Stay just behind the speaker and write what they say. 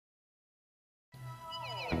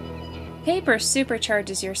Papers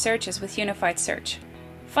supercharges your searches with unified search.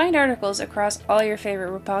 Find articles across all your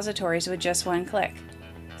favorite repositories with just one click.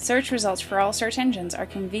 Search results for all search engines are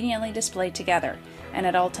conveniently displayed together, and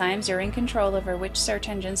at all times you're in control over which search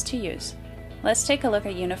engines to use. Let's take a look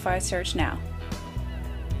at unified search now.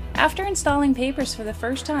 After installing Papers for the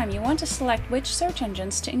first time, you want to select which search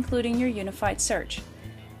engines to include in your unified search.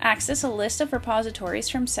 Access a list of repositories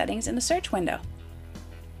from Settings in the search window.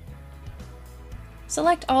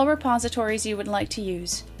 Select all repositories you would like to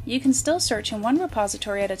use. You can still search in one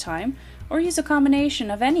repository at a time, or use a combination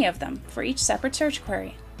of any of them for each separate search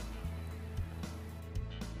query.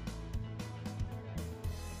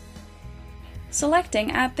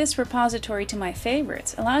 Selecting Add this repository to my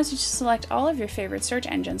favorites allows you to select all of your favorite search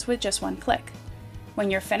engines with just one click. When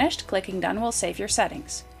you're finished, clicking Done will save your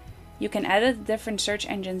settings. You can edit the different search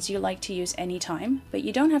engines you like to use anytime, but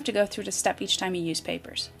you don't have to go through the step each time you use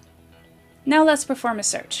Papers. Now let's perform a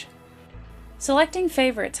search. Selecting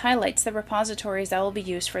Favorites highlights the repositories that will be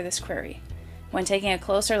used for this query. When taking a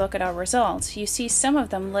closer look at our results, you see some of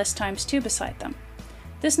them list ×2 beside them.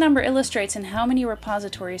 This number illustrates in how many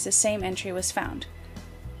repositories the same entry was found.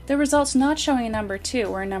 The results not showing a number 2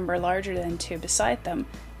 or a number larger than 2 beside them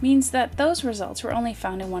means that those results were only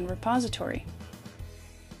found in one repository.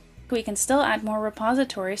 We can still add more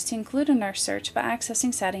repositories to include in our search by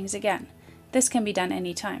accessing Settings again. This can be done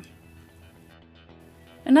anytime.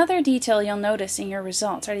 Another detail you'll notice in your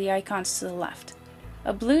results are the icons to the left.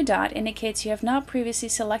 A blue dot indicates you have not previously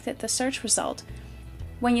selected the search result.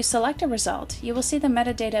 When you select a result, you will see the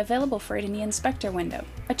metadata available for it in the inspector window.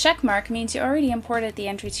 A check mark means you already imported the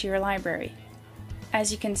entry to your library.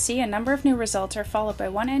 As you can see, a number of new results are followed by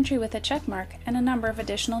one entry with a check mark and a number of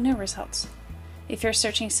additional new results. If you're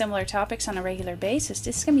searching similar topics on a regular basis,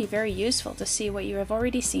 this can be very useful to see what you have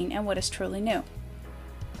already seen and what is truly new.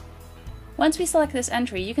 Once we select this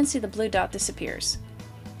entry, you can see the blue dot disappears.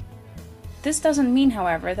 This doesn't mean,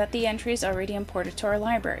 however, that the entry is already imported to our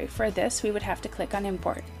library. For this, we would have to click on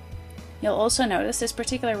Import. You'll also notice this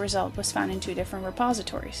particular result was found in 2 different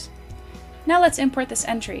repositories. Now let's import this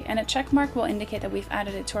entry, and a check mark will indicate that we've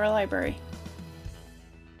added it to our library.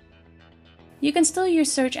 You can still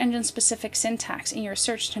use search engine specific syntax in your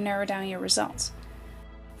search to narrow down your results.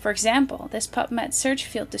 For example, this PubMed search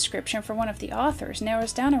field description for one of the authors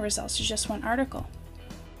narrows down our results to just one article.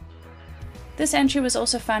 This entry was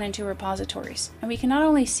also found in 2 repositories, and we can not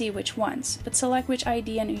only see which ones, but select which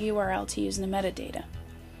ID and URL to use in the metadata.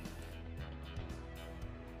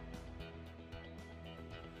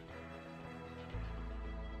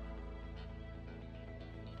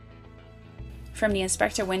 From the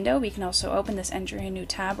inspector window, we can also open this entry in a new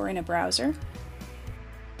tab or in a browser.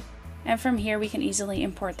 And from here, we can easily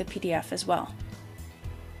import the PDF as well.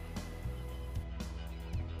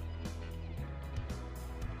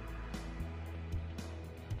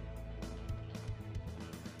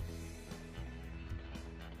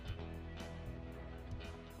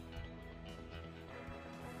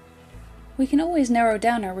 We can always narrow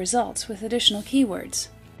down our results with additional keywords.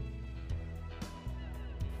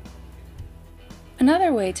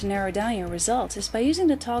 Another way to narrow down your results is by using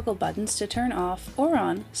the toggle buttons to turn off or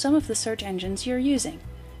on some of the search engines you're using.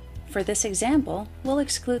 For this example, we'll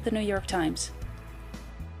exclude the New York Times.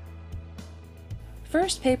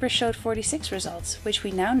 First, Papers showed 46 results, which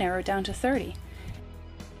we now narrow down to 30.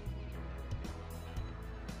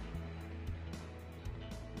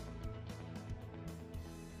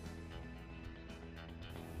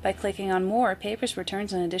 By clicking on More, Papers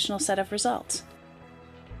returns an additional set of results.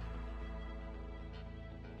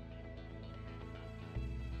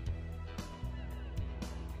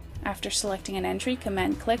 After selecting an entry,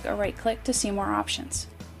 Command-click or right-click to see more options.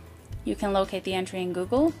 You can locate the entry in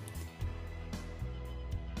Google,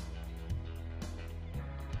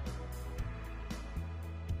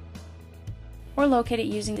 or locate it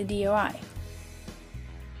using the DOI.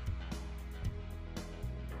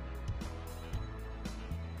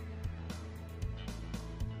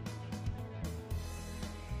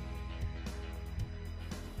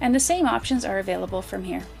 And the same options are available from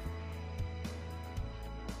here.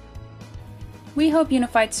 We hope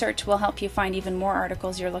Unified Search will help you find even more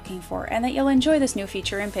articles you're looking for, and that you'll enjoy this new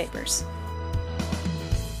feature in Papers.